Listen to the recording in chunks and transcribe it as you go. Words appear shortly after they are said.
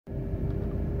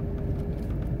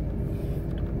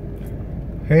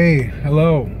Hey,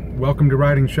 hello. Welcome to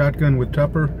Riding Shotgun with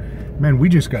Tupper. Man, we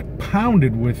just got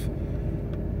pounded with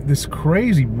this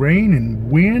crazy rain and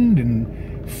wind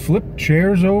and flipped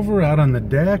chairs over out on the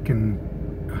deck, and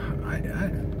I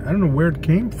don't know where it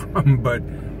came from, but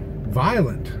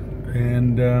violent.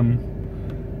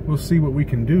 And we'll see what we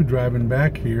can do driving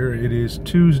back here. It is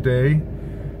Tuesday,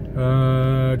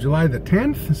 July the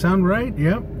 10th. Sound right?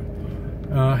 Yep.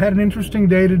 Had an interesting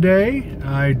day today.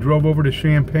 I drove over to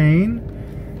Champaign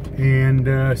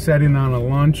and sat in on a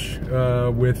lunch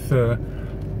with a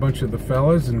bunch of the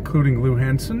fellas, including Lou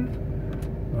Henson,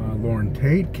 Lauren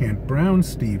Tate, Kent Brown,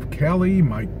 Steve Kelly,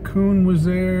 Mike Kuhn was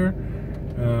there,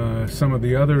 some of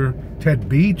the other, Ted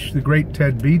Beach, the great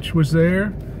Ted Beach was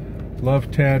there. Love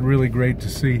Ted, really great to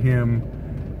see him.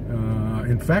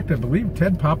 In fact, I believe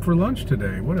Ted popped for lunch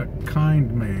today. What a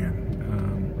kind man.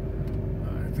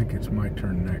 I think it's my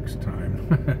turn next time.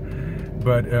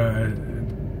 But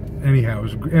anyhow,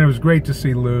 it was great to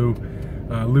see Lou.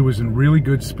 Lou was in really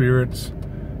good spirits.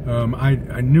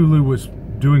 I knew Lou was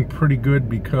doing pretty good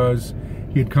because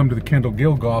he had come to the Kendall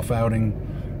Gill golf outing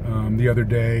the other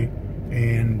day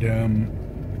and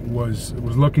was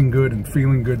looking good and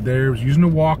feeling good there. He was using a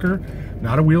walker,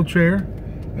 not a wheelchair.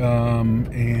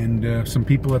 And some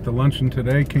people at the luncheon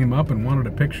today came up and wanted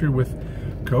a picture with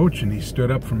Coach, and he stood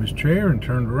up from his chair and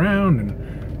turned around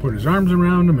and put his arms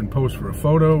around him and posed for a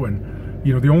photo. And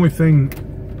you know, the only thing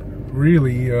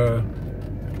really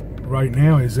right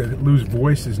now is that Lou's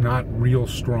voice is not real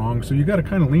strong, so you got to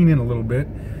kind of lean in a little bit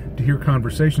to hear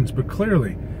conversations. But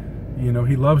clearly, you know,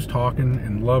 he loves talking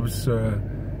and loves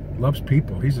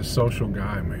people. He's a social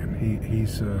guy, man. He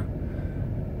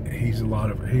was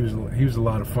a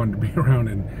lot of fun to be around,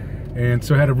 and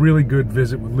so I had a really good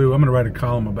visit with Lou. I'm going to write a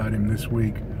column about him this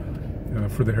week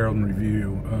for the Herald and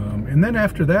Review. And then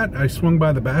after that, I swung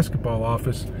by the basketball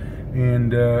office,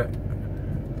 and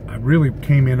I really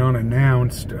came in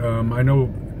unannounced. I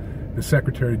know the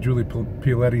secretary, Julie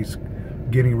Pioletti's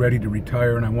getting ready to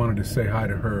retire, and I wanted to say hi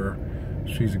to her.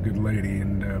 She's a good lady,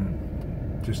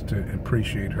 and just to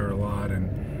appreciate her a lot.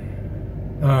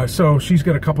 And so she's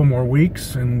got a couple more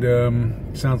weeks, and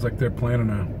sounds like they're planning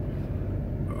a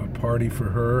party for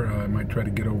her. I might try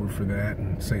to get over for that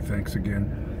and say thanks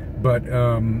again. But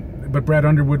Brad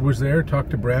Underwood was there. Talked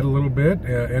to Brad a little bit.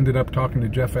 Ended up talking to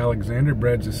Jeff Alexander,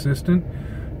 Brad's assistant.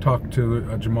 Talked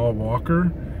to Jamal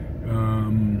Walker.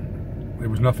 There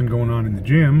was nothing going on in the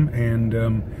gym, and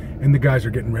the guys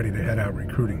are getting ready to head out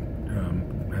recruiting.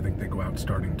 I think they go out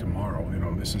starting tomorrow. You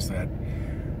know, this is that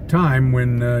time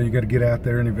when you got to get out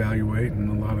there and evaluate,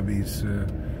 and a lot of these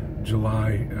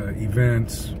July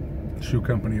events, shoe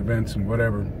company events and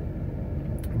whatever.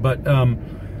 But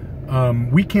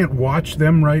we can't watch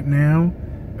them right now.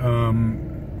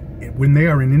 When they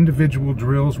are in individual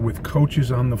drills with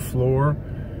coaches on the floor,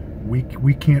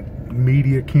 we can't,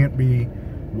 media can't be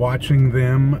watching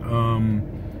them.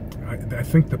 I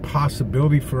think the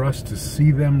possibility for us to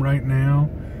see them right now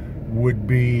would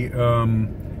be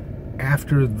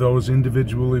after those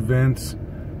individual events,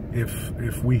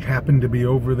 if we happen to be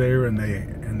over there and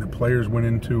the players went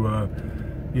into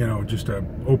just a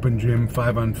open gym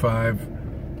 5-on-5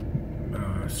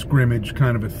 scrimmage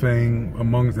kind of a thing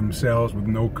among themselves with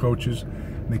no coaches,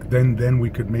 then we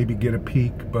could maybe get a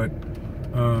peek. But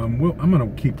I'm going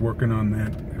to keep working on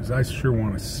that because I sure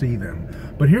want to see them.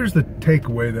 But here's the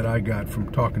takeaway that I got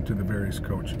from talking to the various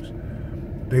coaches.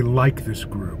 They like this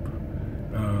group.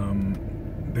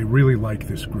 They really like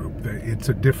this group. It's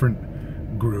a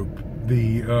different group.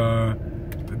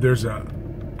 There's a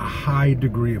high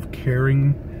degree of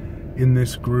caring in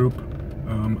this group.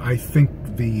 I think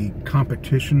the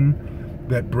competition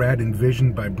that Brad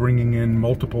envisioned by bringing in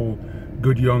multiple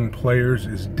good young players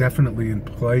is definitely in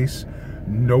place.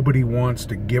 Nobody wants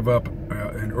to give up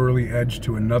an early edge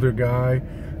to another guy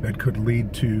that could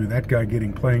lead to that guy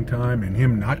getting playing time and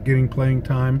him not getting playing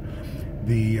time.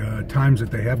 The times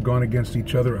that they have gone against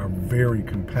each other are very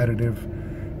competitive,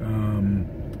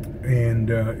 and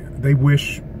they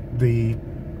wish the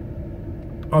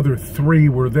other three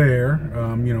were there.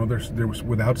 There was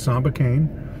without Samba Kane,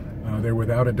 they're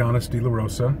without Adonis De La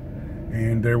Rosa,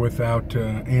 and they're without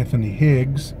Anthony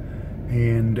Higgs,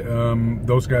 and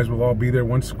those guys will all be there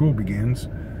once school begins.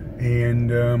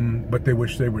 And but they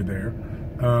wish they were there.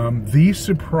 The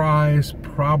surprise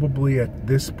probably at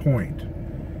this point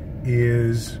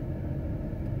is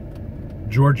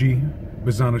Georgi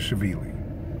Bezhanishvili.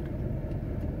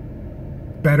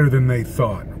 Better than they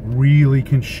thought. Really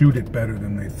can shoot it better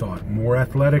than they thought. More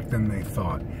athletic than they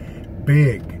thought.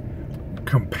 Big.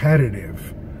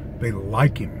 Competitive. They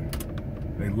like him.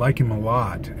 They like him a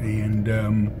lot. And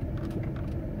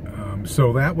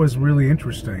So that was really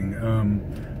interesting. I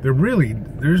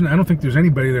don't think there's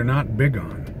anybody they're not big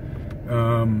on.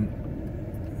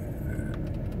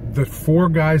 The 4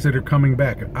 guys that are coming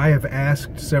back, I have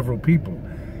asked several people,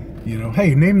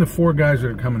 hey, name the 4 guys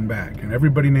that are coming back. And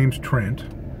everybody names Trent.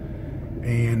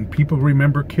 And people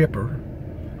remember Kipper.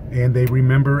 And they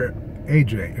remember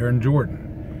AJ, Aaron Jordan.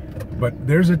 But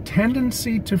there's a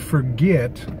tendency to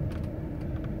forget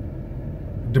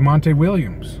DeMonte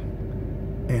Williams.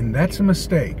 And that's a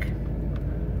mistake.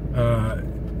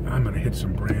 I'm going to hit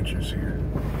some branches here.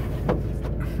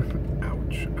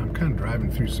 Ouch. I'm kind of driving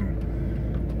through some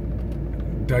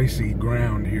dicey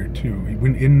ground here too.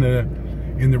 When in the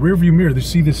rearview mirror, you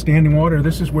see the standing water.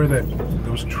 This is where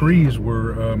those trees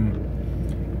were,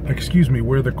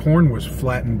 where the corn was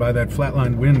flattened by that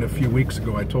flatline wind a few weeks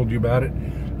ago. I told you about it.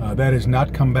 That has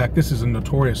not come back. This is a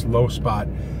notorious low spot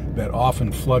that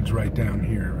often floods right down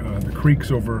here. The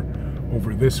creek's over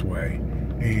this way,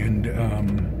 and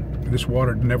this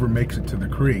water never makes it to the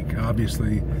creek.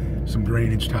 Obviously, some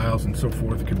drainage tiles and so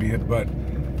forth could be it, but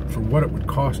for what it would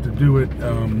cost to do it,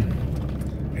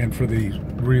 and for the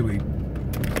really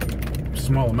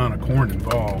small amount of corn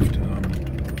involved,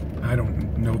 I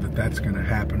don't know that that's going to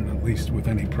happen, at least with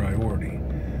any priority.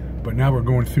 But now we're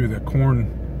going through the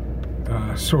corn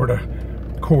sort of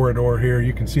corridor here.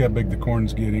 You can see how big the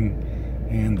corn's getting,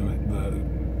 and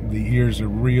the ears are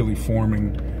really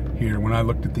forming here. When I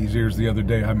looked at these ears the other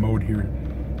day, I mowed here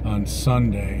on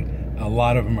Sunday. A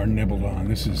lot of them are nibbled on.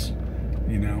 This is,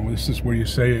 this is where you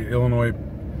say Illinois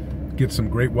gets some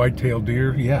great white-tailed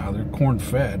deer. Yeah, they're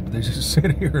corn-fed. They just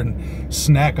sit here and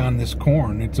snack on this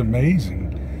corn. It's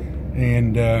amazing.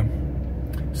 And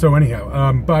so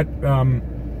anyhow,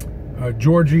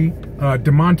 Georgie,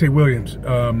 DeMonte Williams,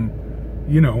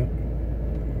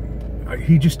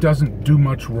 he just doesn't do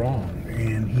much wrong,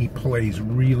 and he plays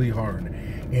really hard,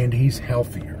 and he's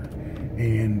healthier.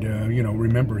 And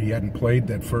remember, he hadn't played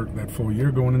that full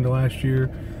year going into last year,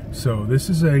 so this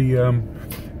is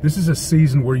a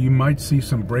season where you might see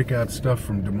some breakout stuff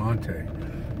from DeMonte.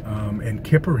 And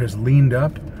Kipper has leaned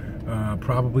up,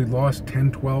 probably lost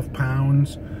 10-12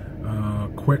 pounds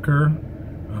quicker.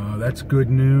 That's good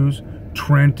news.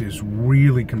 Trent is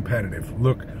really competitive.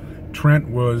 Look, Trent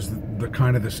was the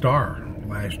kind of the star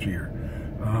last year.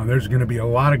 There's going to be a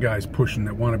lot of guys pushing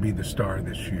that want to be the star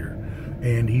this year,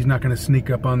 and he's not going to sneak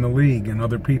up on the league and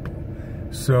other people.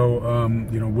 So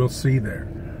we'll see there.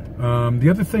 The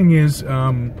other thing is,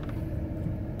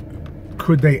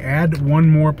 could they add one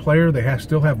more player? They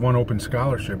still have one open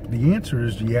scholarship. The answer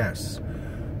is yes.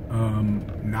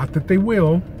 Not that they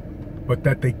will, but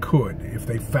that they could if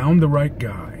they found the right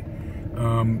guy.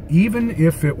 Even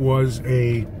if it was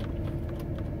a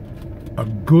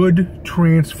good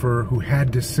transfer who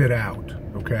had to sit out,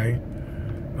 okay?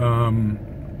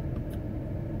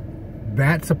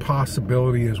 That's a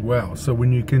possibility as well. So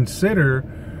when you consider,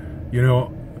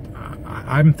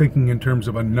 I'm thinking in terms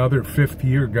of another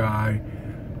 5th-year guy,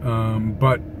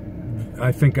 but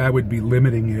I think I would be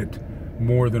limiting it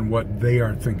more than what they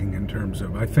are thinking in terms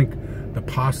of. I think the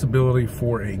possibility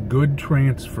for a good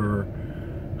transfer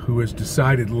who has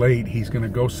decided late he's going to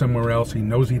go somewhere else, he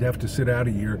knows he'd have to sit out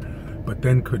a year, but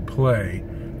then could play,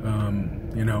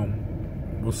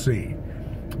 we'll see.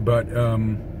 But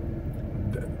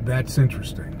that's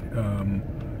interesting.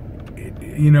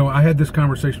 I had this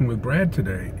conversation with Brad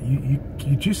today.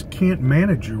 You just can't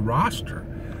manage your roster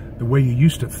the way you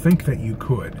used to think that you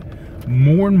could.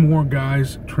 More and more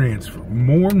guys transfer.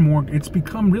 More and more. It's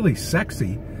become really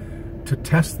sexy to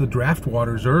test the draft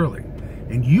waters early.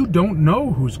 And you don't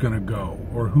know who's going to go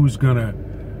or who's going to,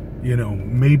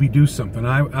 maybe do something.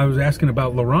 I was asking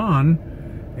about LaRon,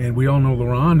 and we all know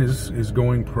LaRon is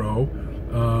going pro.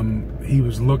 He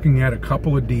was looking at a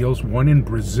couple of deals, one in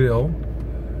Brazil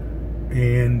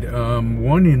and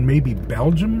one in maybe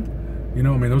Belgium.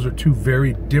 Those are 2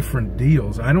 very different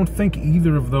deals. I don't think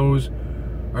either of those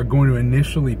are going to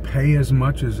initially pay as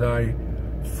much as I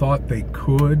thought they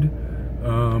could.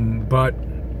 But,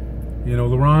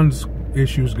 LaRon's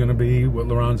issue is going to be what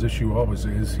LaRon's issue always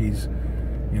is. He's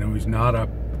not a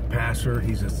passer.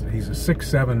 He's a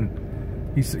 6'7".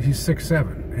 He's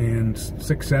 6'7", and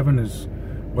 6'7" is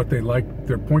what they like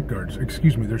their point guards,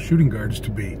 their shooting guards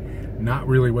to be, not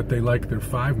really what they like their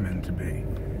 5 men to be.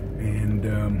 And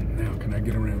now, can I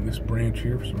get around this branch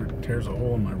here so it tears a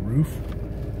hole in my roof?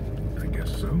 I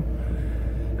guess so.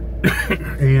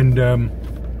 And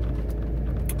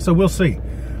so we'll see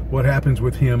what happens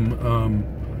with him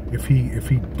if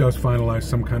he does finalize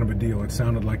some kind of a deal. It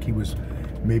sounded like he was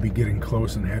maybe getting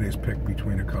close and had his pick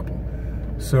between a couple.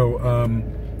 So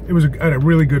I had a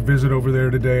really good visit over there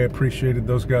today. I appreciated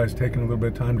those guys taking a little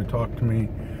bit of time to talk to me,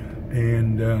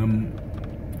 and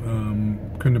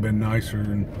couldn't have been nicer.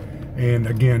 And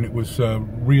again, it was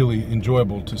really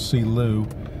enjoyable to see Lou,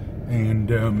 and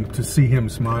to see him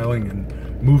smiling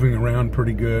and moving around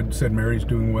pretty good. Said Mary's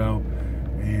doing well,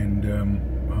 and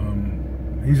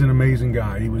he's an amazing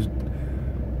guy. He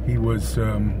was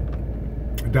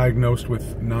diagnosed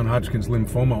with non-Hodgkin's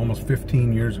lymphoma almost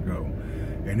 15 years ago,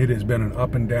 and it has been an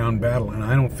up and down battle, and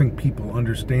I don't think people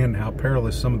understand how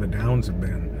perilous some of the downs have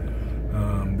been.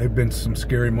 They've been some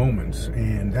scary moments,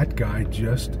 and that guy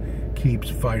just keeps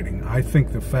fighting. I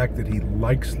think the fact that he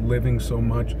likes living so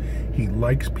much, he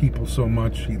likes people so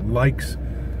much, he likes,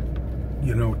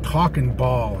 you know, talking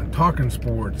ball and talking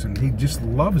sports, and he just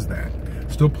loves that.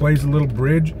 Still plays a little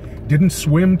bridge. Didn't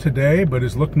swim today, but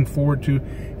is looking forward to,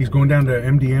 he's going down to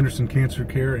MD Anderson Cancer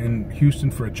Care in Houston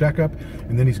for a checkup,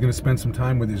 and then he's going to spend some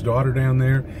time with his daughter down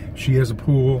there. She has a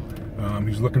pool.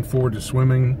 He's looking forward to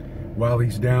swimming while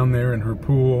he's down there in her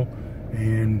pool,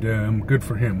 and good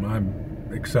for him. I'm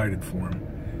excited for him,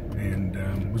 and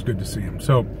it was good to see him.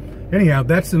 So anyhow,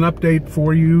 that's an update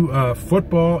for you.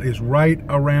 Football is right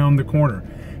around the corner.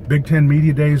 Big Ten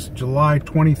Media Days, July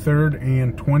 23rd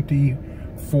and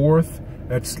 24th.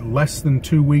 That's less than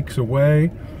 2 weeks away.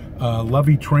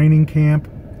 Lovey Training Camp,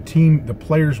 the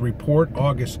players report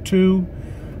August 2.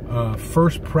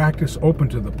 First practice open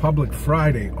to the public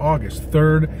Friday, August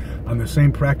 3rd, on the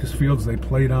same practice fields they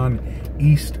played on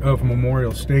east of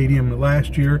Memorial Stadium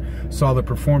last year. Saw the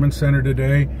Performance Center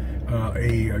today.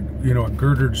 A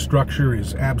girdered structure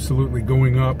is absolutely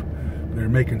going up. They're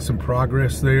making some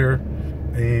progress there,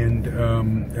 and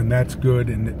that's good.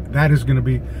 And that is going to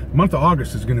be, the month of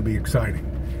August is going to be exciting,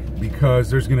 because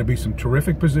there's going to be some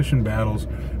terrific position battles.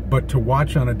 But to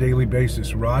watch on a daily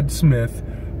basis, Rod Smith,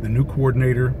 the new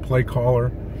coordinator, play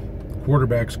caller,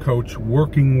 quarterbacks coach,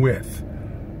 working with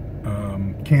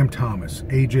Cam Thomas,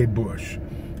 AJ Bush,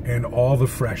 and all the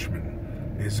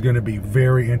freshmen, is going to be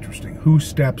very interesting. Who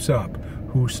steps up?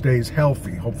 Who stays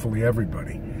healthy? Hopefully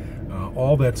everybody.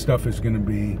 All that stuff is going to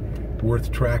be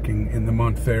worth tracking in the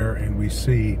month there, and we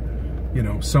see, you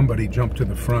know, somebody jump to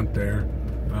the front there.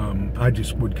 I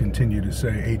just would continue to say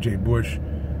AJ Bush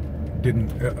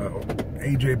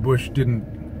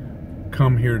didn't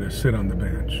come here to sit on the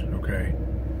bench, okay?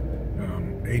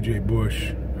 AJ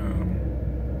Bush,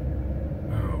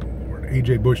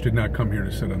 AJ Bush did not come here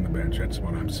to sit on the bench. That's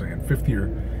what I'm saying.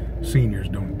 Fifth-year seniors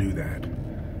don't do that.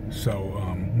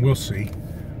 So we'll see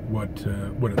what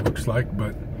it looks like,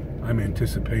 but I'm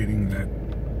anticipating that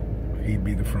he'd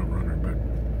be the front runner, but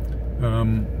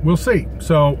we'll see.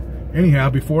 So anyhow,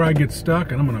 before I get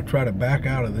stuck, and I'm going to try to back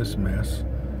out of this mess,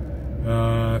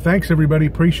 thanks everybody.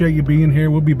 Appreciate you being here.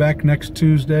 We'll be back next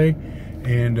Tuesday,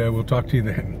 and we'll talk to you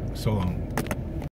then. So long.